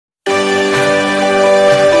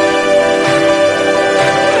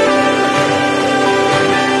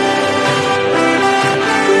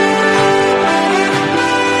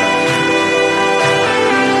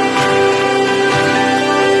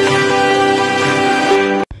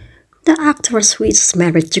Actor who is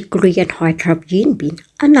married to Korean heartthrob Bin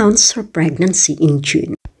announced her pregnancy in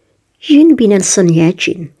June. Bin and Son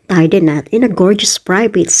Ye-jin tied the knot in a gorgeous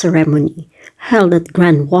private ceremony held at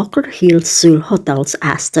Grand Walker Hills Seoul Hotel's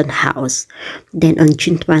Aston House. Then on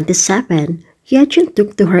June 27, Ye-jin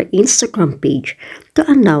took to her Instagram page to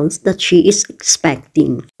announce that she is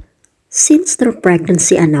expecting. Since their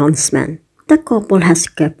pregnancy announcement, the couple has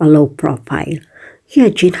kept a low profile.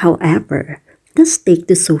 Ye-jin, however, does take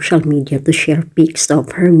to social media to share pics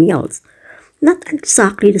of her meals. Not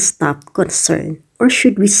exactly the top concern, or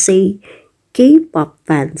should we say K-pop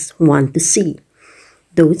fans want to see.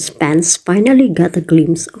 Those fans finally got a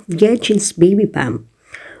glimpse of Ye-jin's baby bump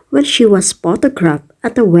when she was photographed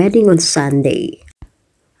at a wedding on Sunday.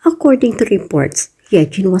 According to reports,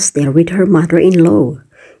 Ye-jin was there with her mother-in-law.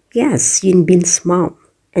 Yes, Bin's mom,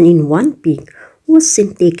 and in one pic was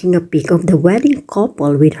seen taking a pic of the wedding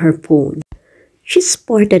couple with her phone. She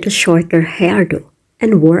sported a shorter hairdo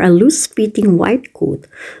and wore a loose-fitting white coat,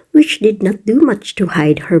 which did not do much to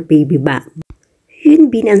hide her baby bump.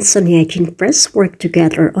 Bin and Son Ye-jin first worked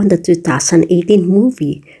together on the 2018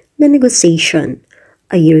 movie The Negotiation.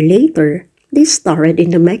 A year later, they starred in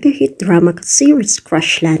the mega-hit drama series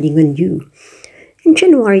Crash Landing on You. In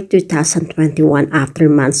January 2021, after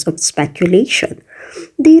months of speculation,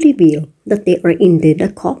 they revealed that they are indeed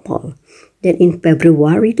a couple. Then in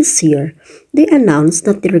February this year, they announced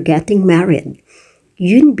that they're getting married.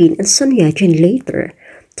 Bin and Son Ye-jin later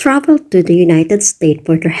traveled to the United States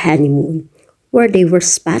for their honeymoon, where they were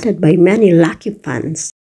spotted by many lucky fans.